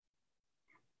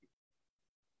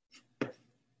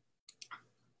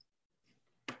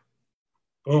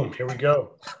Boom, here we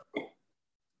go.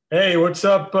 Hey, what's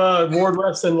up? Ward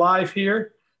Wrestling Live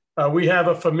here. We have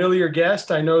a familiar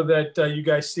guest. I know that you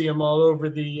guys see him all over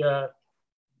the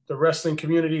wrestling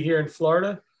community here in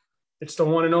Florida. It's the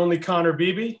one and only Connor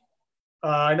Beebe.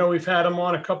 I know we've had him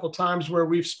on a couple times where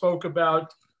we've spoke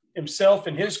about himself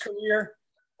and his career.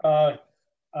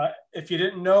 If you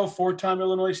didn't know, four-time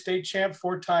Illinois state champ,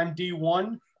 four-time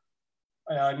D1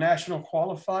 national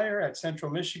qualifier at Central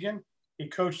Michigan. He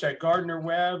coached at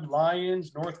Gardner-Webb,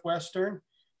 Lions, Northwestern,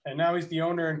 and now he's the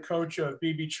owner and coach of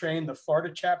Beebe Train, the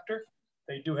Florida chapter.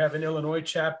 They do have an Illinois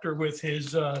chapter with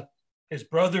his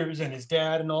brothers and his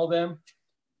dad and all them.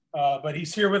 But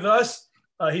he's here with us.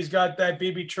 He's got that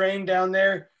Beebe Train down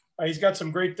there. He's got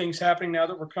some great things happening now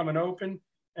that we're coming open.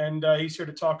 And he's here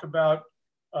to talk about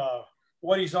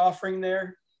what he's offering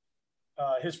there,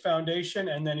 his foundation,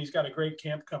 and then he's got a great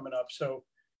camp coming up. So,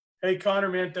 hey, Connor,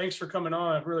 man, thanks for coming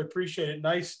on. I really appreciate it.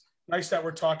 Nice that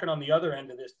we're talking on the other end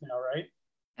of this now, right?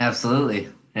 Absolutely.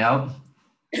 Yep.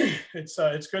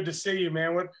 It's good to see you,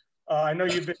 man. I know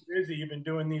you've been busy. You've been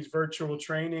doing these virtual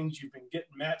trainings. You've been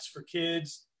getting mats for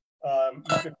kids.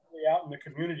 You've been really out in the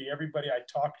community. Everybody I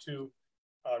talk to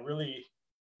really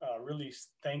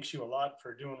thanks you a lot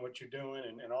for doing what you're doing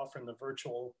and offering the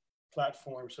virtual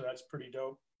platform. So that's pretty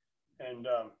dope. And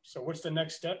so what's the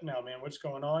next step now, man? What's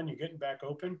going on? You getting back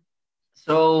open?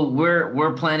 So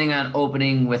we're planning on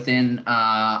opening within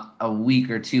a week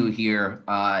or two here,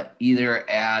 either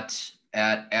at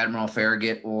Admiral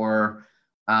Farragut or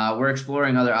we're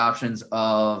exploring other options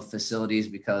of facilities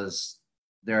because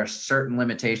there are certain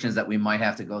limitations that we might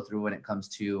have to go through when it comes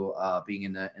to being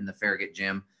in the Farragut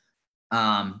gym.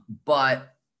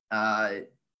 But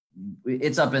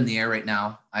it's up in the air right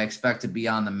now. I expect to be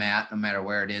on the mat no matter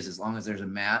where it is, as long as there's a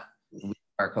mat.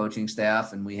 Our coaching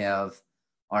staff and we have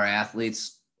our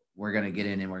athletes, we're going to get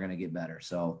in and we're going to get better.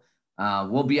 So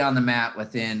we'll be on the mat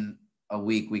within a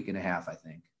week and a half, I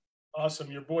think. Awesome.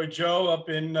 Your boy Joe up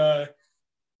in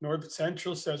North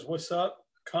Central says, what's up?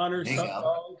 Connor,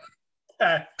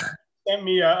 sent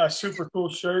me a super cool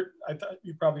shirt. I thought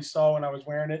you probably saw when I was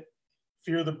wearing it.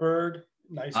 Fear the Bird.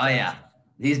 Nice. Oh, yeah.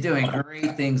 He's doing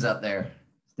great things up there.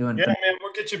 Man,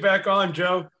 we'll get you back on,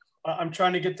 Joe. I'm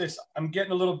trying to get this. I'm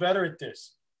getting a little better at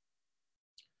this.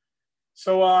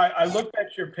 So I looked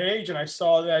at your page and I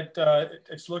saw that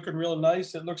it's looking real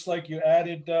nice. It looks like you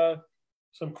added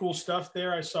some cool stuff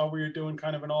there. I saw where you're doing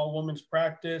kind of an all-women's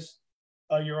practice.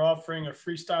 You're offering a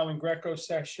freestyle and Greco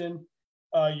session,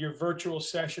 your virtual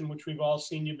session, which we've all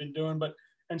seen you've been doing,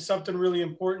 and something really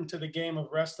important to the game of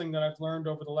wrestling that I've learned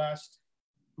over the last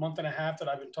month and a half that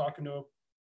I've been talking to a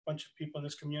bunch of people in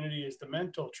this community is the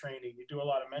mental training. You do a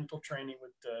lot of mental training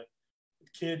with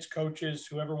kids, coaches,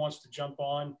 whoever wants to jump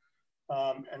on.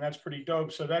 And that's pretty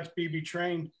dope. So that's Beebe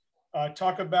Train.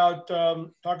 Talk about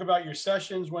your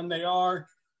sessions, when they are,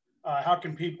 how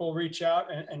can people reach out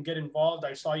and get involved?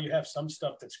 I saw you have some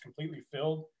stuff that's completely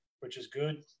filled, which is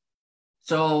good.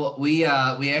 So we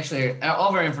actually, all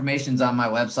of our information's on my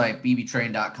website,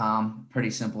 bebetrain.com.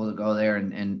 Pretty simple to go there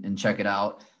and check it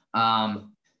out.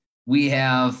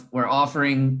 We're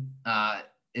offering,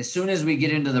 as soon as we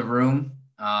get into the room,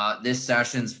 this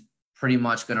session's pretty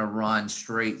much going to run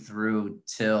straight through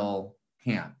till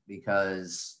camp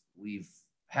because we've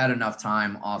had enough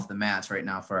time off the mats right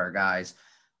now for our guys.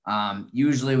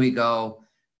 Usually we go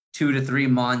 2 to 3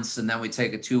 months and then we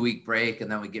take a 2-week break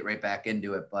and then we get right back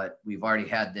into it. But we've already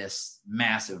had this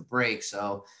massive break.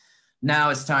 So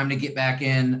now it's time to get back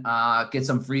in, get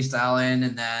some freestyle in,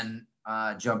 and then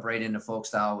jump right into folk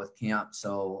style with camp.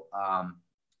 So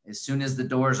as soon as the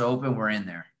doors open, we're in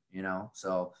there,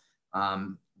 so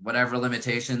whatever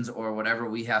limitations or whatever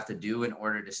we have to do in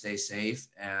order to stay safe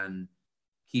and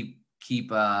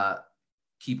keep our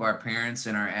parents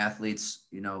and our athletes,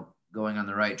 going on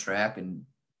the right track and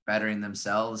bettering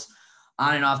themselves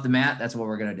on and off the mat. That's what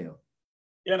we're going to do.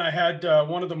 Yeah. And I had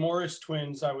one of the Morris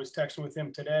twins, I was texting with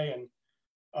him today,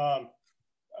 and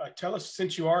tell us,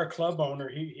 since you are a club owner,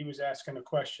 he was asking a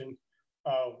question.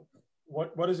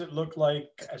 What does it look like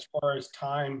as far as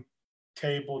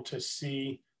timetable to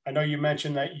see? I know you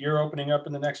mentioned that you're opening up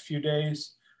in the next few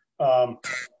days.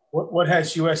 What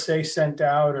has USA sent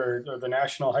out or the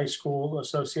National High School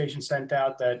Association sent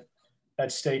out that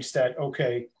states that,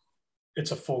 okay, it's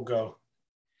a full go?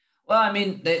 Well, I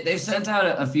mean, they've sent out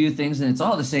a few things and it's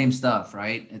all the same stuff,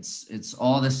 right? It's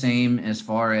all the same as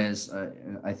far as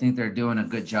I think they're doing a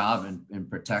good job in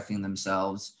protecting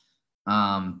themselves.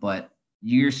 But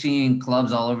you're seeing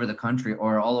clubs all over the country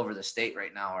or all over the state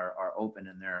right now are open,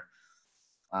 and they're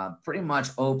pretty much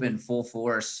open full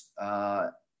force.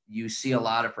 you see a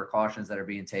lot of precautions that are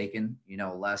being taken, you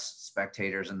know, less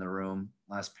spectators in the room,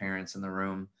 less parents in the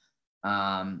room,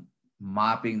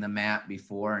 mopping the mat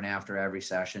before and after every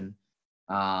session,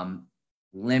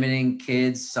 limiting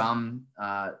kids. Some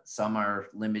are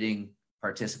limiting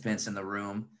participants in the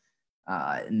room,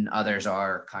 and others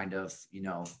are kind of, you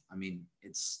know, I mean,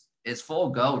 it's full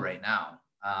go right now.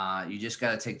 You just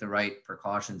got to take the right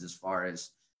precautions as far as,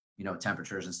 you know,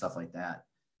 temperatures and stuff like that.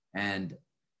 And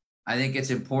I think it's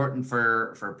important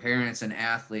for parents and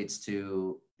athletes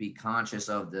to be conscious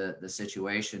of the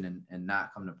situation and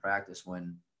not come to practice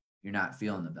when you're not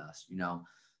feeling the best, you know?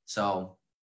 So,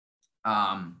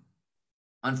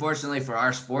 unfortunately for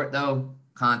our sport though,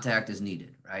 contact is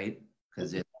needed, right?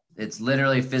 Because it's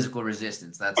literally physical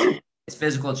resistance. It's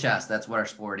physical chess. That's what our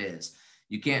sport is.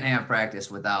 You can't have practice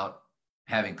without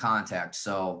having contact.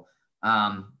 So,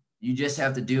 you just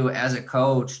have to do, as a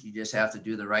coach, you just have to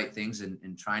do the right things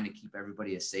and trying to keep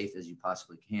everybody as safe as you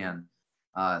possibly can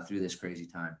through this crazy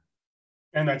time.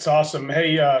 And that's awesome.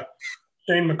 Hey,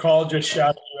 Shane McCall just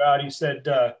shouted you out. He said,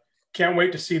 can't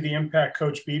wait to see the impact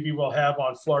Coach Beebe will have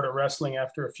on Florida wrestling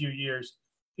after a few years.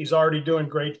 He's already doing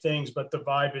great things, but the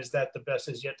vibe is that the best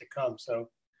is yet to come. So,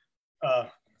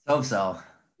 hope so.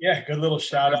 Yeah, good little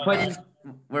shout out.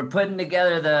 We're putting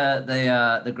together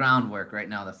the groundwork right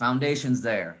now. The foundation's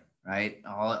there. Right.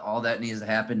 All that needs to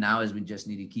happen now is we just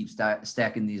need to keep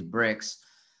stacking these bricks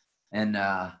and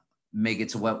make it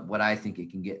to what I think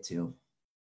it can get to.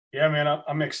 Yeah, man,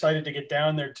 I'm excited to get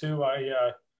down there too.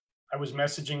 I was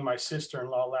messaging my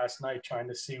sister-in-law last night trying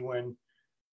to see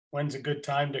when's a good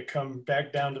time to come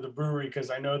back down to the brewery, because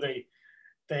I know they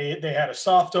had a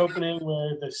soft opening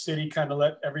where the city kind of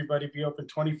let everybody be open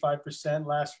 25%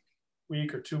 last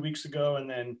week or 2 weeks ago, and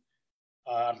then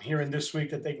I'm hearing this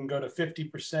week that they can go to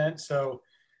 50%. So,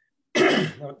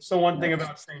 one thing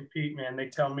about St. Pete, man, they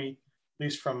tell me, at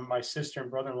least from my sister and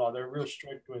brother-in-law, they're real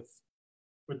strict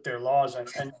with their laws. And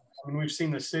I mean, we've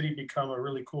seen the city become a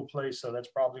really cool place. So that's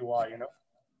probably why, you know.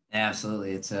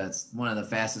 Absolutely. It's one of the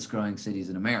fastest growing cities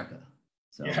in America.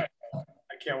 So yeah,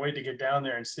 I can't wait to get down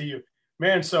there and see you,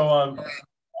 man. So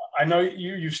I know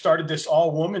you started this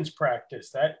all women's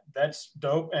practice. That's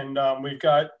dope. And we've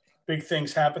got big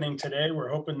things happening today. We're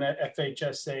hoping that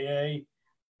FHSAA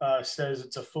says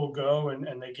it's a full go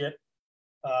and they get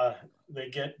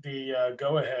the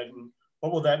go ahead. And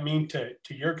what will that mean to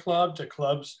your club, to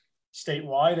clubs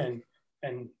statewide?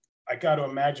 And I got to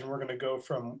imagine we're going to go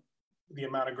from the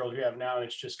amount of girls we have now, and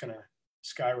it's just going to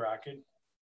skyrocket.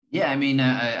 Yeah, I mean,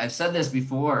 I've said this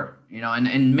before, you know,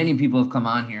 and many people have come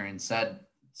on here and said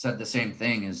the same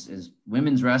thing. Is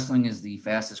women's wrestling is the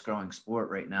fastest growing sport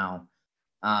right now.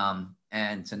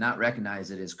 And to not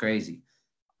recognize it is crazy.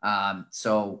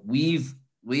 So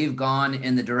we've gone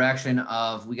in the direction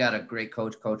of, we got a great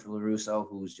coach, Coach LaRusso,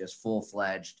 who's just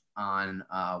full-fledged on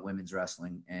women's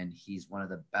wrestling. And he's one of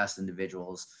the best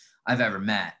individuals I've ever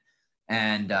met.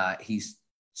 And he's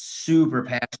super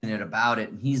passionate about it.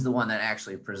 And he's the one that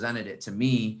actually presented it to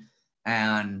me.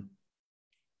 And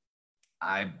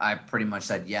I pretty much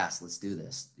said, yes, let's do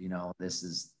this. You know,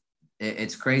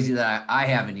 it's crazy that I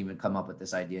haven't even come up with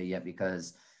this idea yet,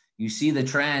 because you see the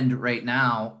trend right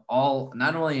now,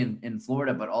 not only in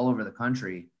Florida, but all over the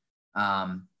country.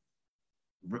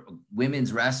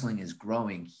 Women's wrestling is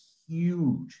growing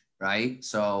huge, right?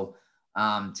 So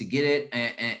to get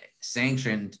it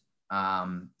sanctioned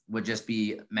would just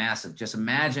be massive. Just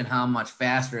imagine how much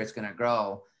faster it's going to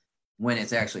grow when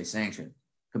it's actually sanctioned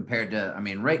compared to, I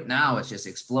mean, right now it's just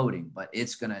exploding, but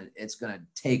it's going to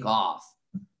take off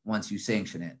once you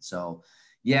sanction it. So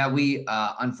yeah, we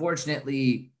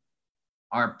unfortunately,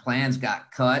 our plans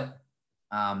got cut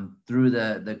through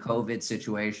the COVID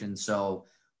situation. So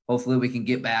hopefully we can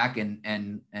get back and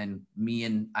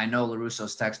I know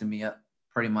LaRusso's texting me up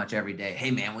pretty much every day. Hey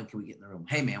man, when can we get in the room?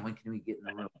 Hey man, when can we get in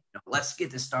the room? You know, let's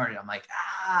get this started. I'm like,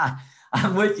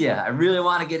 I'm with you. I really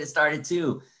want to get it started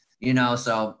too. You know,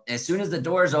 so as soon as the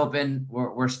doors open,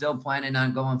 we're still planning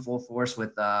on going full force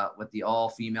with the all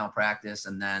female practice,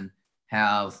 and then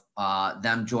have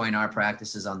them join our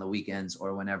practices on the weekends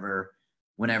or whenever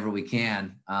we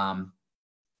can.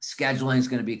 Scheduling is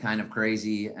going to be kind of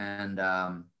crazy, and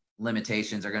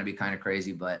limitations are going to be kind of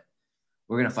crazy, but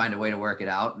we're going to find a way to work it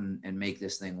out and make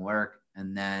this thing work.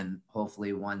 And then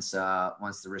hopefully once the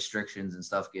restrictions and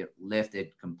stuff get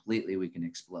lifted completely, we can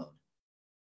explode.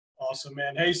 Awesome,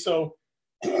 man. Hey, so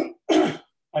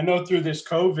I know through this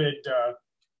COVID,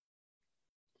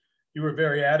 you were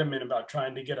very adamant about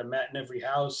trying to get a mat in every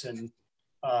house. And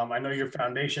I know your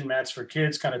foundation mats for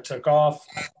kids kind of took off.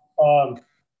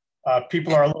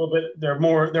 People are a little bit, they're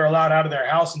allowed out of their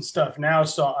house and stuff now.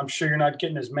 So I'm sure you're not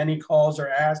getting as many calls or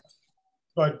asks,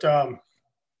 but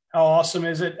how awesome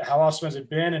is it? How awesome has it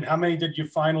been? And how many did you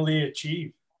finally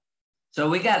achieve? So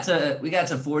we got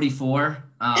to 44,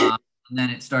 and then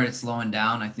it started slowing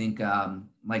down. I think,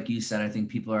 like you said, I think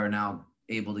people are now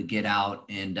able to get out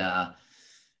and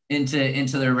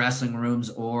into their wrestling rooms,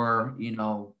 or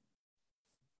you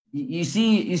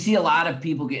see a lot of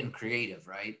people getting creative,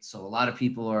 right? So a lot of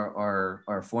people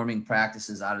are forming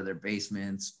practices out of their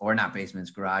basements, or not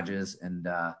basements, garages, and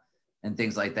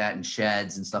things like that, and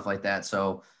sheds and stuff like that.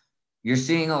 So you're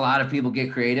seeing a lot of people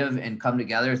get creative and come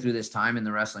together through this time in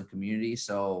the wrestling community.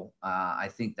 So I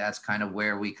think that's kind of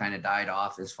where we kind of died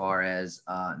off as far as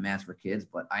mats for kids.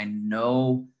 But I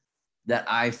know that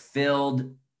I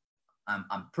filled.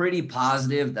 I'm pretty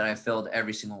positive that I filled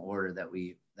every single order that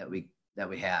we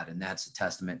had, and that's a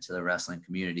testament to the wrestling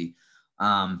community.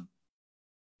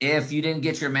 If you didn't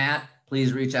get your mat,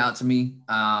 please reach out to me.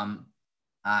 I'm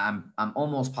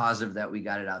almost positive that we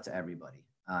got it out to everybody.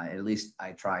 At least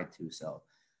I tried to. So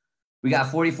we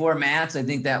got 44 mats. I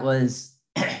think that was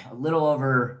a little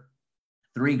over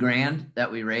 $3,000 that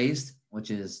we raised,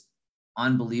 which is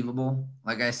unbelievable.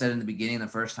 Like I said in the beginning, the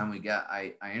first time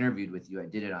I interviewed with you, I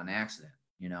did it on accident,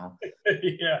 Yeah.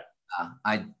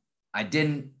 I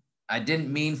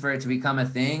didn't mean for it to become a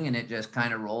thing, and it just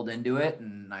kind of rolled into it.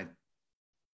 And I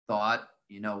thought,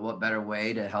 what better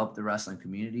way to help the wrestling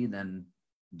community than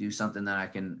do something that I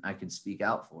can speak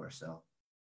out for. So.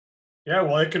 Yeah,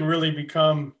 well, it can really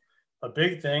become a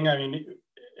big thing. I mean,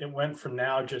 it went from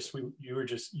now you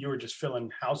were just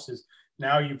filling houses.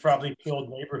 Now you probably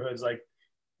filled neighborhoods, like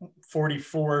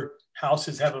 44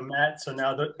 houses have a mat. So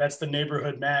now that's the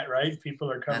neighborhood mat, right?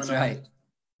 People are coming right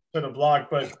to the block.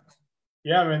 But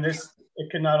yeah, I mean, it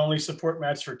can not only support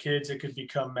mats for kids, it could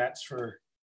become mats for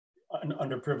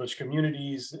underprivileged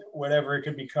communities, whatever it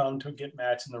could become, to get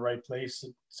mats in the right place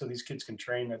so these kids can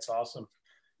train. That's awesome.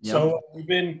 Yep. So we've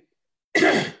been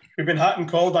hot and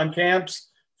cold on camps.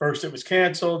 First it was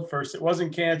canceled. First it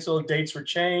wasn't canceled. Dates were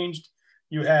changed.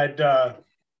 You had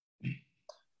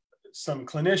some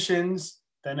clinicians.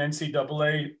 Then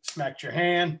NCAA smacked your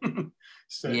hand.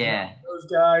 So yeah, those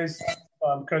guys,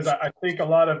 because I think a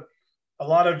lot of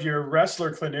your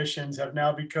wrestler clinicians have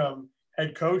now become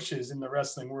head coaches in the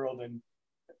wrestling world, and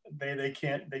they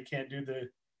can't do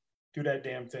that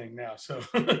damn thing now. So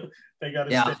they got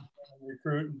to stay and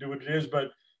recruit and do what it is.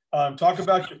 But talk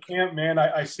about your camp, man.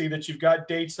 I see that you've got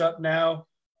dates up now.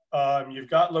 You've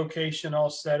got location all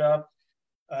set up.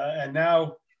 And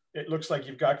now it looks like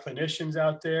you've got clinicians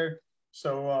out there.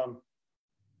 So,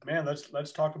 man,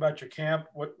 let's talk about your camp,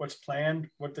 what's planned,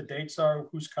 what the dates are,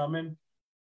 who's coming.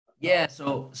 Yeah,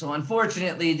 so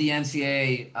unfortunately, the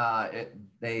NCAA,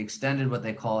 they extended what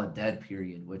they call a dead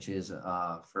period, which is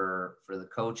for the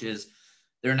coaches.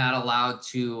 They're not allowed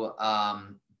to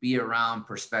be around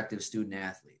prospective student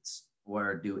athletes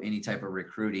or do any type of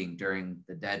recruiting during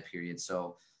the dead period.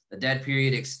 So the dead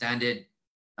period extended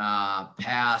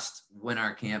past when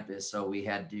our camp is. So we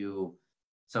had to,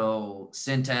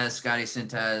 Scotty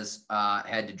Sintez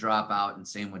had to drop out, and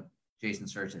same with Jason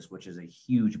Surtis, which is a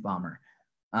huge bummer.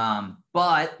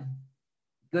 But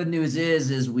good news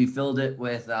is we filled it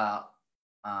with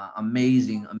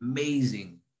amazing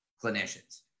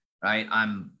clinicians, right?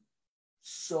 I'm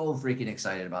so freaking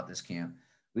excited about this camp.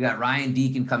 We got Ryan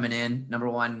Deacon coming in,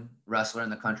 #1 wrestler in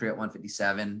the country at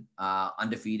 157,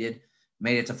 undefeated,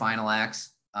 made it to Final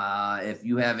X. If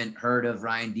you haven't heard of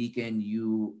Ryan Deacon,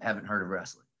 you haven't heard of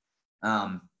wrestling.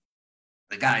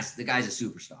 The guy's a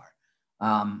superstar.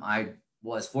 I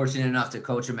was fortunate enough to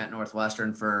coach him at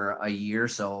Northwestern for a year.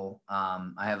 So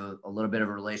I have a little bit of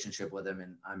a relationship with him,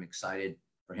 and I'm excited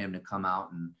for him to come out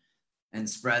and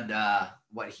spread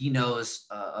what he knows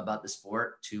about the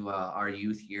sport to our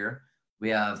youth here. We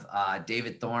have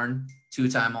David Thorne,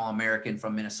 2-time All-American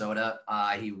from Minnesota.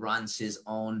 He runs his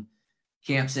own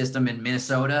camp system in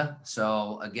Minnesota.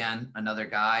 So again, another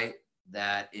guy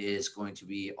that is going to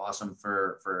be awesome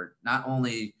for not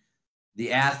only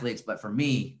the athletes, but for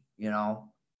me,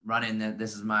 running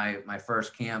this is my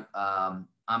first camp on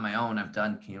my own. I've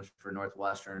done camps for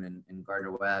Northwestern and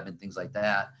Gardner Webb and things like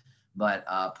that, but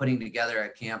putting together a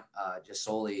camp just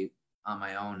solely on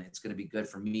my own, it's going to be good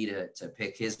for me to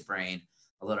pick his brain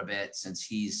a little bit, since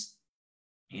he's,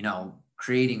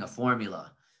 creating a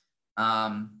formula.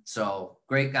 So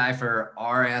great guy for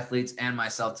our athletes and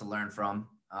myself to learn from.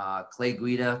 Clay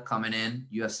Guida coming in,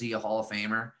 UFC, a Hall of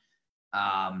Famer.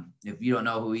 If you don't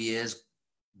know who he is,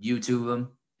 YouTube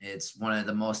him. It's one of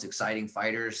the most exciting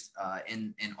fighters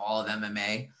in all of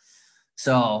MMA.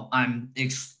 So I'm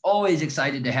always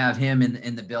excited to have him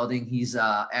in the building. He's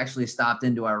actually stopped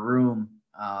into our room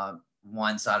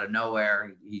once out of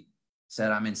nowhere. He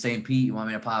said, "I'm in St. Pete. You want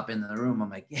me to pop into the room?"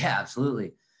 I'm like, "Yeah,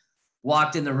 absolutely."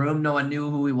 Walked in the room. No one knew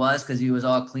who he was because he was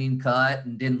all clean cut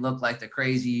and didn't look like the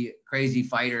crazy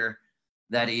fighter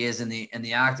that he is in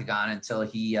the octagon until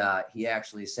he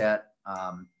actually sat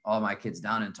all my kids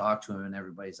down and talked to him, and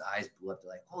everybody's eyes blew up. They're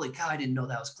like, "Holy cow, I didn't know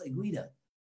that was Clay Guida,"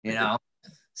 you know?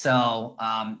 So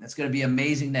it's going to be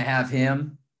amazing to have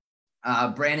him.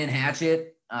 Brandon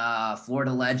Hatchett,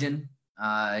 Florida legend,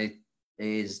 I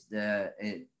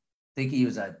think he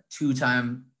was a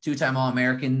two-time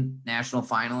All-American national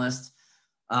finalist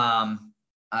out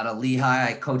of Lehigh.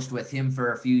 I coached with him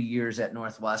for a few years at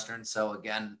Northwestern. So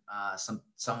again,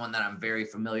 someone that I'm very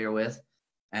familiar with,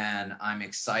 and I'm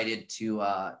excited to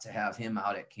have him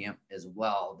out at camp as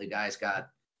well. The guy's got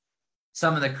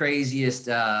some of the craziest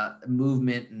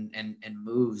movement and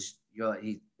moves.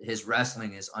 His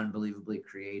wrestling is unbelievably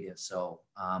creative. So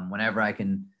whenever I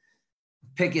can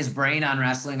pick his brain on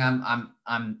wrestling,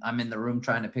 I'm in the room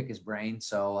trying to pick his brain.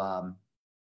 So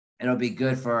it'll be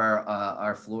good for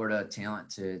our Florida talent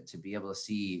to be able to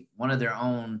see one of their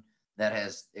own that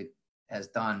has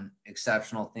done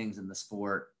exceptional things in the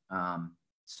sport.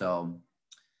 So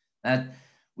that.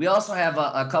 We also have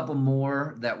a couple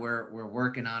more that we're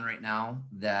working on right now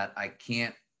that I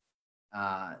can't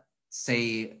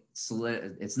say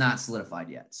it's not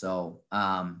solidified yet. So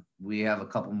we have a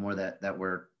couple more that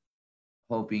we're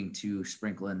hoping to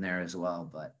sprinkle in there as well.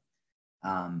 But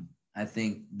I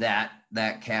think that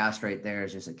cast right there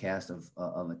is just a cast of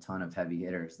a ton of heavy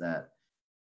hitters that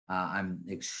I'm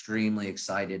extremely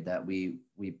excited that we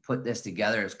put this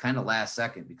together. It's kind of last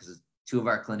second because two of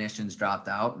our clinicians dropped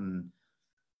out and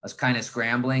I was kind of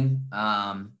scrambling.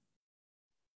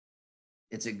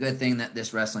 It's a good thing that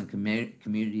this wrestling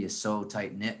community is so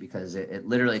tight knit because it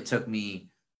literally took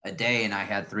me a day and I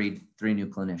had three new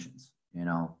clinicians, you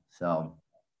know? So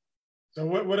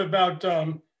what about,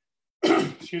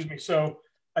 excuse me. So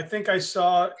I think I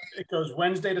saw it goes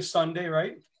Wednesday to Sunday,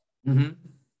 right? Mm-hmm.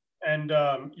 And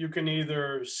you can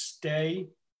either stay,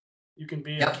 you can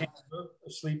be Yep. a camper, a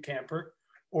sleep camper,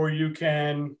 or you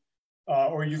can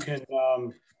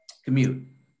commute.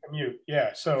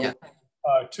 Yeah. So yeah.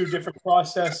 Two different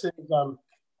processes.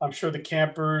 I'm sure the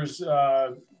campers,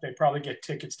 they probably get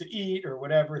tickets to eat or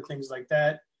whatever, things like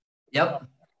that. Yep.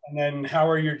 And then how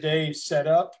are your days set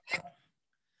up?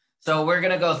 So we're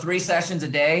going to go 3 sessions a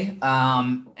day.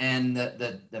 And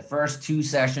the first 2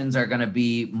 sessions are going to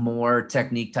be more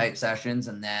technique type sessions.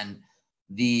 And then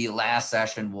the last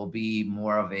session will be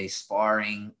more of a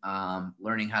sparring,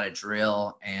 learning how to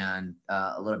drill and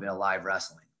a little bit of live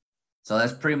wrestling. So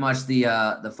that's pretty much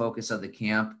the focus of the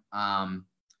camp.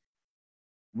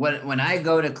 When I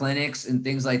go to clinics and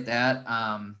things like that,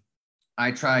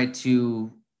 I try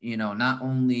to, not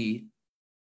only,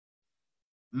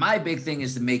 my big thing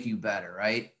is to make you better,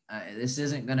 right? This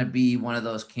isn't going to be one of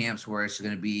those camps where it's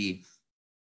going to be,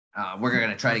 we're going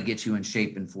to try to get you in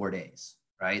shape in 4 days,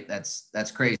 right?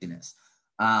 That's craziness.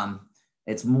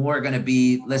 It's more going to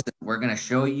be, listen, we're going to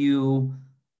show you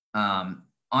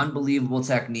unbelievable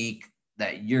technique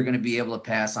that you're going to be able to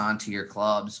pass on to your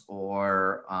clubs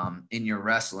or in your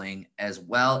wrestling, as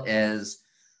well as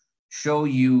show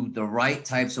you the right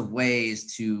types of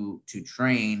ways to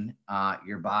train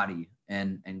your body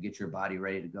and get your body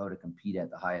ready to go to compete at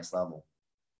the highest level.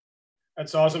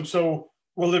 That's awesome. So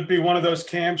will it be one of those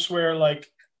camps where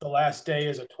like the last day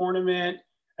is a tournament,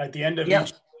 at the end of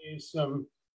each day, some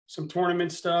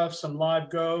tournament stuff, some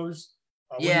live goes?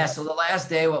 Yeah. So the last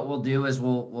day, what we'll do is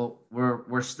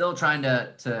we're still trying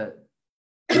to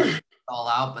all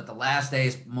out, but the last day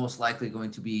is most likely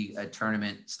going to be a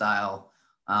tournament style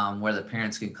where the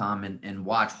parents can come and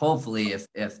watch, hopefully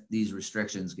if these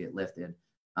restrictions get lifted.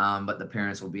 But the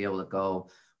parents will be able to go,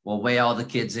 we'll weigh all the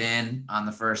kids in on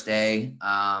the first day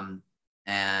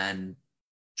and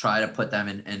try to put them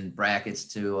in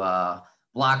brackets to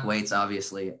block weights,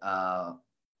 obviously,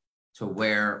 to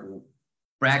where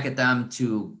bracket them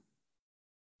to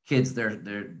kids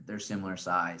they're similar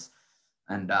size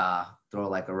and throw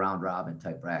like a round robin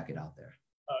type bracket out there.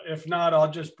 If not, I'll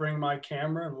just bring my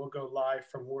camera and we'll go live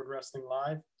from Ward Wrestling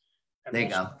Live. And there you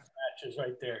go. Matches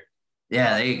right there.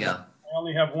 Yeah, there you go. I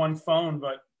only have one phone,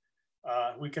 but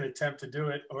we can attempt to do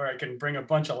it, or I can bring a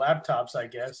bunch of laptops, I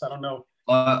guess. I don't know.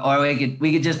 Or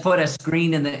we could just put a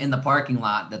screen in the parking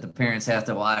lot that the parents have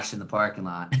to watch in the parking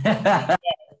lot. Yeah,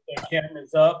 the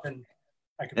camera's up, and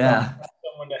I could find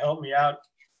someone to help me out.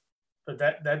 But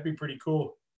that'd be pretty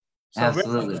cool. So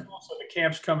absolutely. Also, the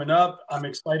camp's coming up. I'm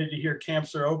excited to hear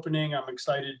camps are opening. I'm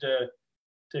excited to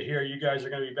hear you guys are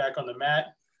going to be back on the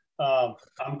mat.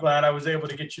 I'm glad I was able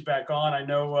to get you back on. I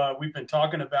know we've been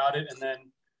talking about it, and then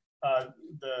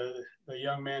the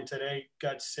young man today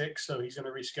got sick, so he's going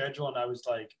to reschedule. And I was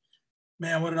like,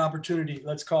 man, what an opportunity.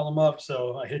 Let's call him up.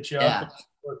 So I hit you up. And it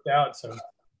worked out. So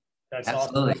that's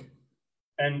absolutely awesome.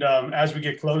 And as we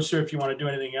get closer, if you want to do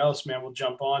anything else, man, we'll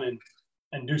jump on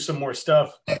and do some more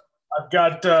stuff. I've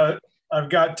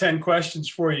got 10 questions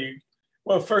for you.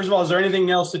 Well, first of all, is there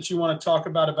anything else that you want to talk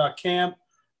about camp?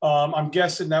 I'm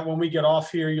guessing that when we get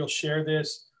off here, you'll share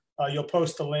this. You'll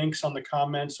post the links on the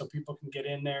comments so people can get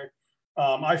in there.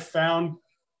 I found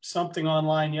something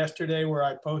online yesterday where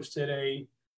I posted it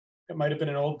might have been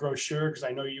an old brochure, because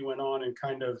I know you went on and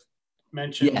kind of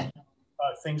mentioned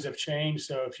things have changed.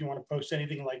 So if you want to post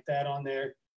anything like that on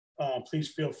there, please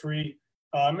feel free.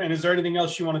 And is there anything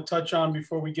else you want to touch on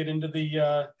before we get into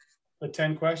the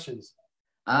 10 questions?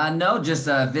 No, just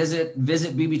visit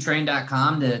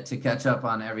bbtrain.com to catch up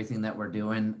on everything that we're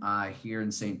doing here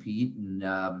in St. Pete,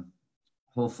 and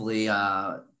hopefully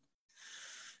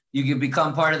you can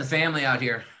become part of the family out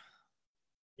here.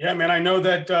 Yeah, man, I know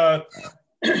that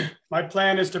my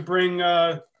plan is to bring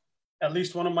at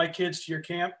least one of my kids to your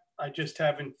camp. I just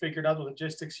haven't figured out the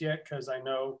logistics yet, because I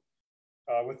know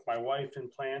with my wife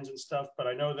and plans and stuff, but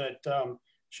I know that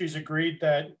she's agreed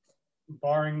that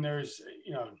barring there's,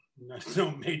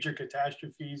 no major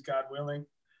catastrophes, God willing,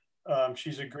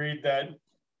 she's agreed that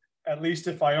at least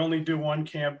if I only do one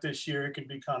camp this year, it can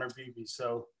be Connor Beebe.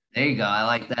 So there you go. I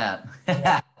like that.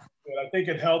 I think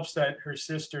it helps that her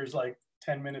sister's like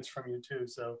 10 minutes from you too.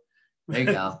 So there you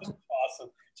go. Awesome.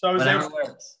 So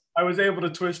I was able to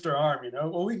twist her arm,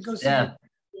 well, we can go see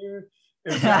here.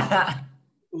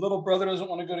 The little brother doesn't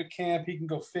want to go to camp, he can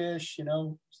go fish,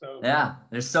 so yeah,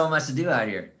 there's so much to do out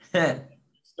here.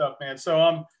 Stuff, man. So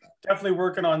I'm definitely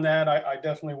working on that. I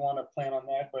definitely want to plan on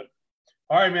that. But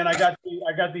all right, man, I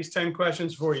got these 10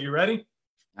 questions for you. You ready?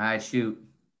 All right, shoot.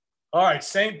 All right,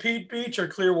 St. Pete Beach or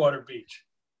Clearwater Beach?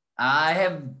 I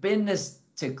have been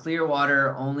to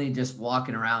Clearwater only just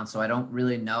walking around, so I don't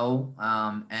really know.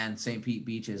 And St. Pete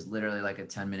Beach is literally like a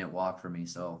 10-minute walk for me.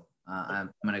 So I'm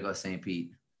going to go St.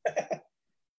 Pete.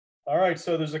 All right.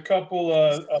 So there's a couple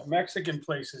of Mexican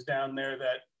places down there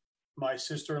that my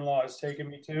sister-in-law has taken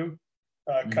me to.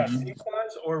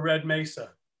 Casitas or Red Mesa?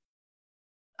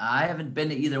 I haven't been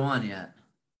to either one yet.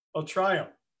 I'll try them.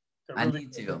 I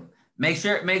need to. Make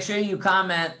sure you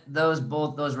comment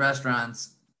both those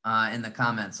restaurants in the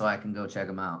comments so I can go check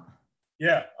them out.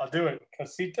 Yeah, I'll do it.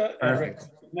 Casita. Perfect.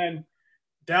 And then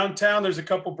downtown, there's a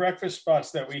couple breakfast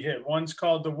spots that we hit. One's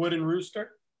called the Wooden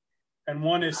Rooster, and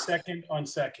one is Second on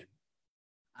Second.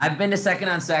 I've been to Second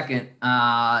on Second.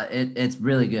 It's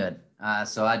really good.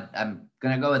 So I'm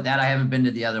gonna go with that. I haven't been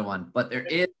to the other one, but there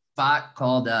is a spot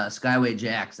called Skyway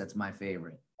Jack's. That's my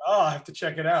favorite. Oh, I have to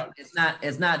check it out.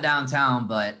 It's not downtown,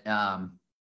 but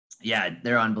yeah,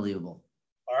 they're unbelievable.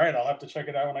 All right, I'll have to check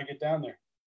it out when I get down there.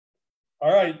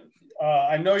 All right,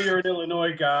 I know you're an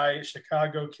Illinois guy,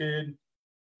 Chicago kid,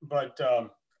 but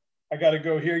I got to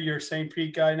go here. You're a St.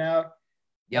 Pete guy now.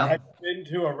 Yeah. Have you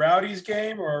been to a Rowdies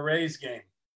game or a Rays game?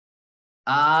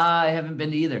 I haven't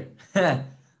been to either. So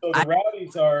the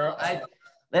Rowdies are.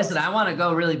 Listen, I want to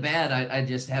go really bad. I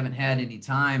just haven't had any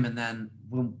time. And then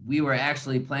when we were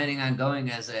actually planning on going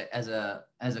as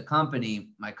a company,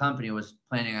 my company was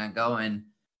planning on going.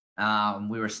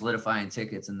 We were solidifying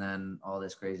tickets, and then all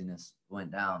this craziness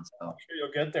went down. So I'm sure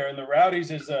you'll get there. And the Rowdies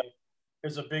is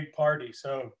a big party.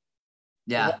 So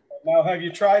yeah. Now, have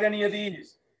you tried any of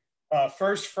these?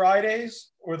 First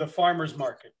Fridays or the farmers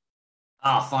market?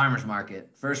 Oh, farmers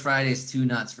market. First Friday's too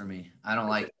nuts for me. I don't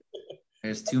like it.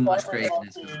 There's too much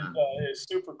craziness. It's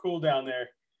super cool down there.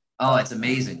 Oh, it's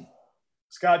amazing.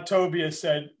 Scott Tobias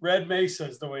said Red Mesa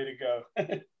is the way to go.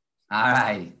 All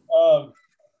right.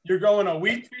 You're going a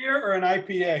wheat beer or an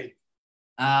IPA?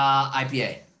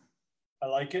 IPA. I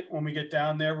like it. When we get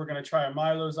down there, we're going to try a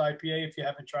Milo's IPA if you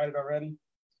haven't tried it already.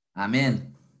 I'm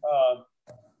in.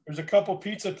 There's a couple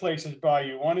pizza places by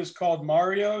you. One is called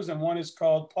Mario's and one is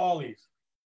called Paulie's.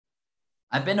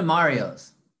 I've been to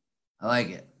Mario's. I like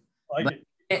it.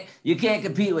 You can't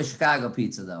compete with Chicago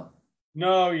pizza, though.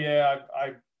 No, yeah,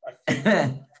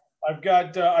 I've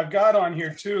got on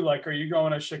here too. Like, are you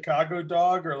going a Chicago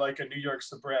dog or like a New York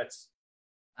Sabretz?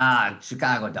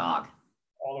 Chicago dog.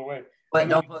 All the way. But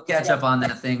don't put ketchup on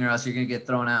that thing, or else you're gonna get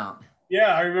thrown out.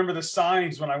 Yeah, I remember the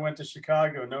signs when I went to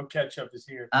Chicago. No ketchup is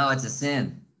here. Oh, it's a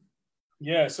sin.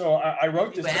 Yeah, so I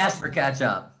wrote this. You asked for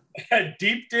ketchup.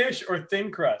 Deep dish or thin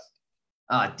crust?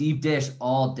 Deep dish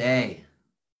all day.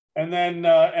 And then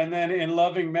in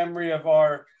loving memory of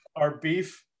our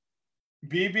beef,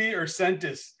 BB or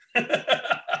Sentis?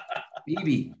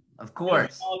 BB, of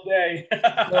course. All day.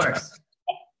 Of course.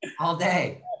 All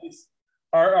day.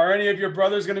 Are any of your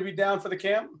brothers going to be down for the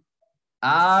camp?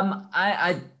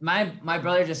 My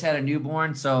brother just had a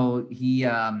newborn, so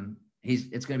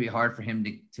it's going to be hard for him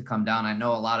to come down. I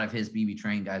know a lot of his BB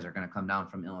train guys are going to come down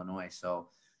from Illinois, so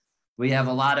we have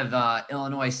a lot of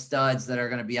Illinois studs that are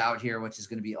going to be out here, which is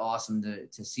going to be awesome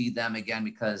to see them again,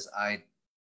 because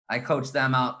I coach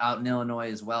them out in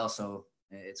Illinois as well. So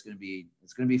it's going to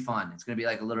be fun. It's going to be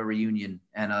like a little reunion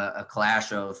and a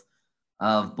clash of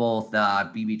both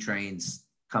BB trains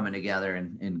coming together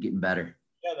and getting better.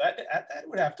 Yeah, that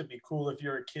would have to be cool if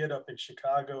you're a kid up in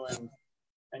Chicago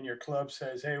and your club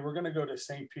says, hey, we're going to go to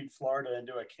St. Pete, Florida and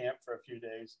do a camp for a few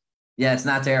days. Yeah, it's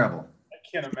not terrible. I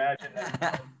can't imagine that.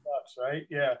 Sucks, right?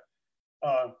 Yeah.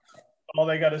 All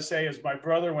they got to say is my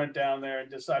brother went down there and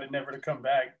decided never to come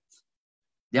back.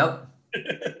 Yep.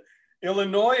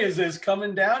 Illinois is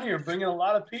coming down here, bringing a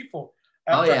lot of people.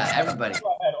 Everybody.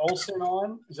 I had Olson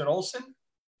on. Is it Olson?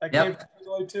 That came from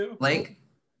Illinois too? Lake.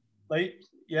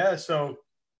 Yeah. So,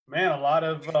 man, a lot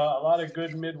of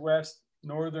good Midwest,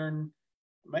 Northern,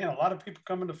 man, a lot of people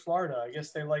coming to Florida. I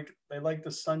guess they like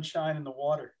the sunshine and the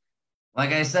water.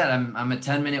 Like I said, I'm a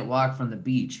 10-minute walk from the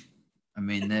beach. I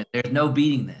mean, there's no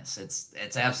beating this.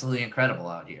 It's absolutely incredible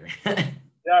out here.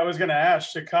 Yeah, I was going to ask,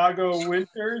 Chicago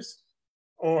winters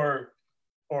or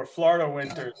Florida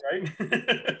winters,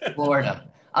 right? Florida.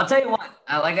 I'll tell you what,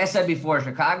 like I said before,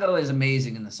 Chicago is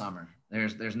amazing in the summer.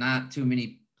 There's not too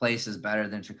many places better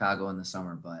than Chicago in the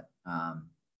summer, but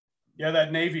yeah,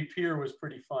 that Navy Pier was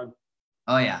pretty fun.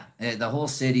 Oh yeah, the whole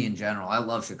city in general. I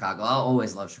love Chicago. I'll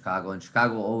always love Chicago, and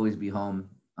Chicago will always be home.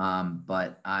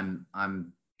 But I'm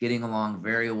getting along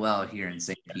very well here in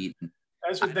St. Pete.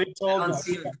 That's what they told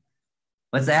me.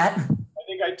 What's that? I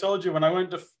think I told you when I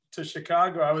went to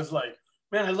Chicago, I was like,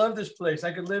 man, I love this place.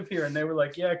 I could live here. And they were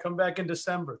like, yeah, come back in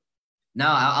December. No,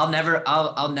 I'll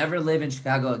never live in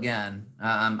Chicago again.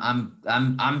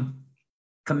 I'm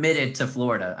committed to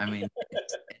Florida. I mean,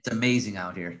 it's amazing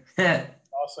out here.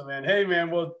 Awesome, man. Hey,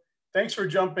 man. Well, thanks for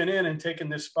jumping in and taking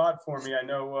this spot for me. I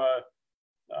know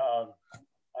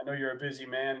you're a busy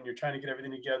man and you're trying to get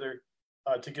everything together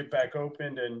to get back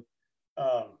opened. And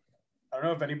I don't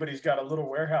know if anybody's got a little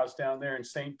warehouse down there in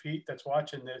St. Pete that's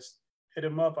watching this. Hit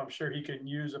him up. I'm sure he can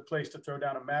use a place to throw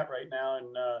down a mat right now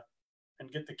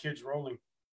and get the kids rolling.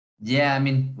 Yeah, I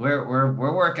mean, we're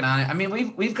working on it. I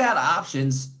mean, we've got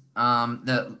options.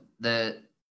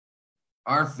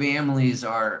 Our families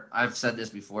are, I've said this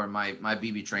before, my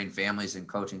BB trained families and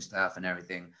coaching staff and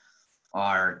everything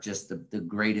are just the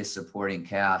greatest supporting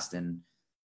cast. And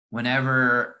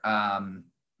whenever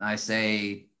I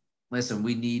say, listen,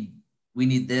 we need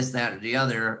this, that, or the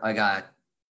other, I got,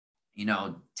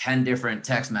 10 different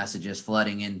text messages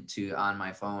flooding on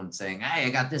my phone saying, hey, I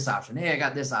got this option. Hey, I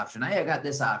got this option. Hey, I got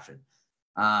this option.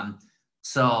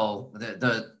 So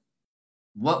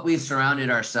what we've surrounded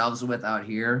ourselves with out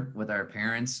here with our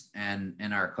parents and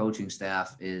our coaching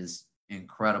staff is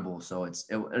incredible. So it's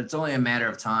only a matter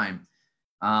of time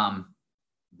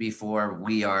before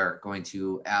we are going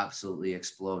to absolutely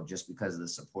explode just because of the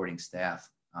supporting staff,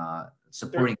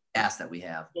 supporting cast that we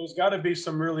have. There's got to be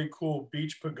some really cool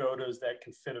beach pagodas that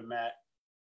can fit a mat.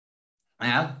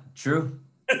 Yeah, true.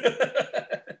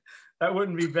 That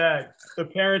wouldn't be bad. The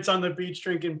parents on the beach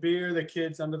drinking beer, the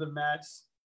kids under the mats.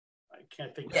 I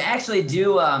can't think. We actually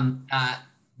do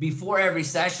before every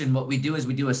session. What we do is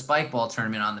we do a spike ball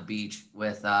tournament on the beach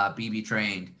with BB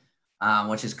Trained,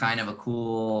 which is kind of a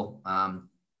cool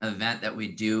event that we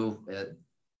do. It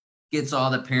gets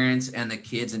all the parents and the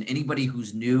kids and anybody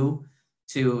who's new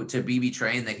to BB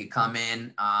Trained. They could come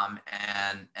in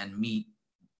and meet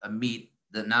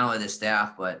not only the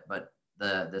staff but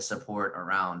the support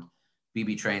around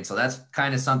BB Trained. So that's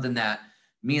kind of something that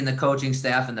me and the coaching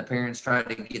staff and the parents try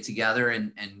to get together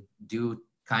and do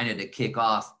kind of to kick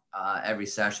off every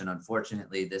session.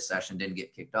 Unfortunately, this session didn't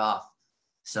get kicked off.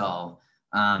 So,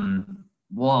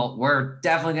 well, we're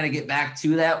definitely going to get back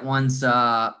to that once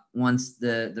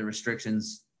the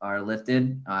restrictions are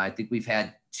lifted. I think we've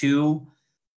had two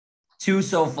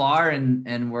so far,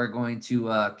 and we're going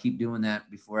to keep doing that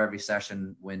before every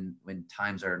session when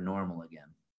times are normal again.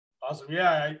 Awesome.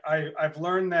 Yeah, I've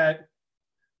learned that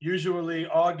usually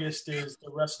August is the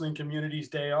wrestling community's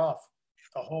day off,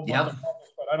 a whole month of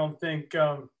August, but I don't think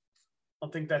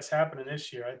that's happening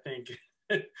this year. I think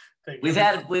we've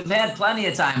had plenty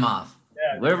of time off.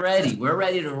 Yeah, we're ready. We're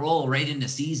ready to roll right into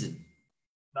season.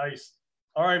 Nice.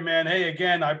 All right, man. Hey,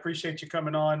 again, I appreciate you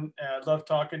coming on. I love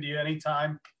talking to you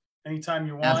anytime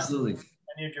you want. Absolutely.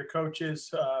 Any of your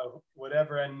coaches,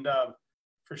 whatever. And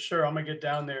for sure, I'm going to get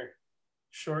down there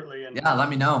shortly. And yeah, let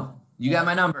me know. You got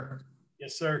my number.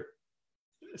 yes, sir.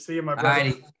 See you, my All brother.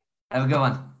 righty. Have a good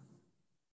one.